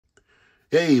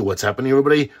Hey, what's happening,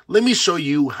 everybody? Let me show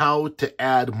you how to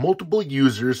add multiple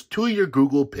users to your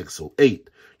Google Pixel 8.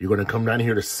 You're going to come down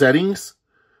here to Settings,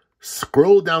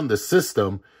 scroll down the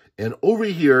System, and over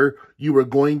here, you are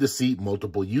going to see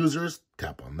multiple users.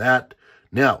 Tap on that.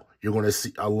 Now, you're going to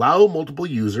see Allow multiple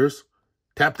users.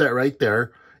 Tap that right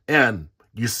there, and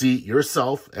you see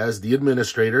yourself as the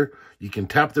administrator. You can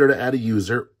tap there to add a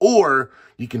user, or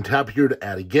you can tap here to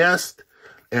add a guest,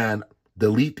 and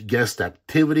delete guest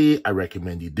activity. I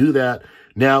recommend you do that.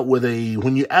 Now,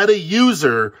 when you add a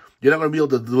user, you're not going to be able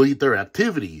to delete their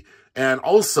activity. And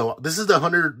also, this is a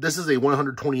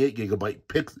 128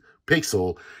 gigabyte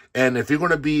pixel. And if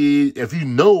you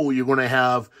know you're going to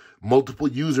have multiple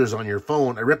users on your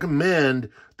phone, I recommend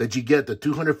that you get the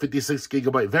 256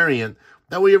 gigabyte variant.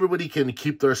 That way, everybody can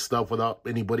keep their stuff without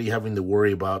anybody having to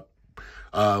worry about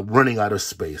running out of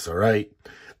space. All right.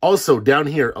 Also, down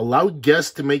here, allow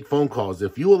guests to make phone calls.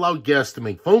 If you allow guests to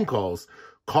make phone calls,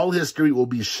 call history will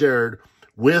be shared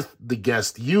with the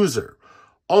guest user.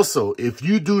 Also, if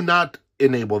you do not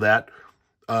enable that,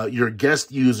 your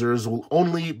guest users will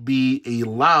only be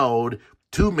allowed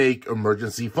to make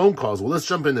emergency phone calls. Well, let's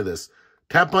jump into this.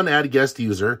 Tap on Add Guest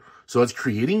User. So it's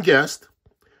creating guest,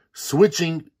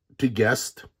 switching to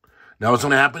guest. Now what's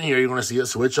going to happen here, you're going to see it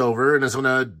switch over, and it's going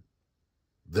to,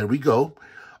 there we go.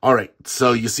 All right,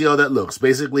 so you see how that looks.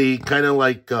 Basically, kind of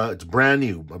like it's a brand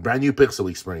new Pixel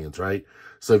experience, right?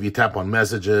 So if you tap on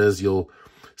messages, you'll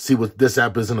see what this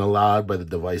app isn't allowed by the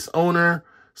device owner.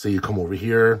 So you come over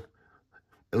here.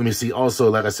 Let me see. Also,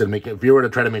 like I said, if you were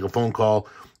to try to make a phone call,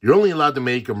 you're only allowed to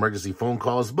make emergency phone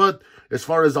calls. But as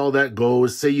far as all that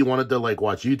goes, say you wanted to like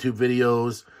watch YouTube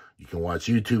videos, you can watch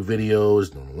YouTube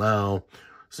videos, don't allow.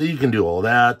 So you can do all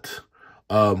that.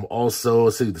 Also,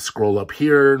 so you scroll up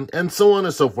here and so on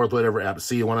and so forth, whatever app.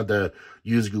 See, you wanted to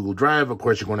use Google Drive. Of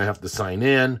course, you're going to have to sign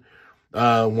in.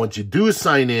 Once you do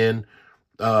sign in,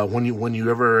 when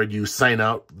you sign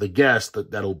out the guest,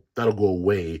 that'll go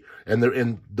away. And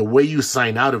the way you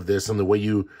sign out of this and the way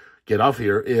you get off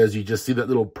here is you just see that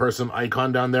little person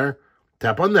icon down there.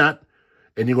 Tap on that,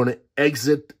 and you're going to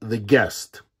exit the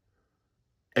guest.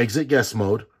 Exit guest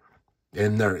mode.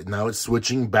 And there, now it's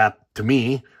switching back to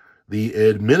me, the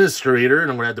administrator, and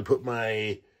I'm going to have to put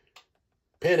my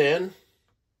PIN in.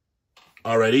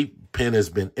 Alrighty, PIN has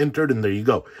been entered, and there you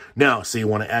go. Now, so you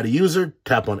want to add a user,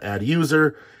 tap on Add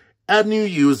User, Add New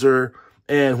User,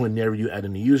 and whenever you add a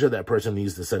new user, that person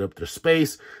needs to set up their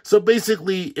space. So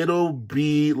basically, it'll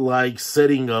be like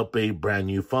setting up a brand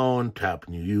new phone, tap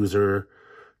New User,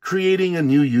 creating a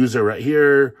new user right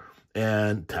here,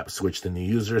 and tap Switch to New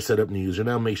User, set up New User.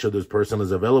 Now, make sure this person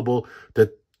is available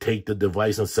to take the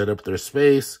device and set up their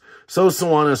space, so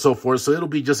on and so forth. So it'll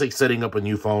be just like setting up a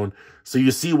new phone. So you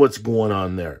see what's going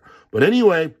on there. But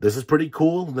anyway, this is pretty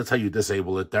cool. That's how you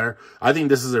disable it there. I think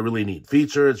this is a really neat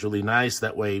feature. It's really nice.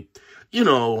 That way, you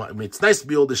know, I mean, it's nice to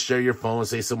be able to share your phone,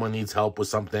 say someone needs help with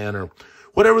something or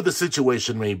whatever the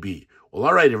situation may be. Well,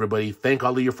 all right, everybody. Thank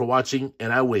all of you for watching,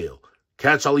 and I will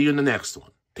catch all of you in the next one.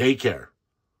 Take care.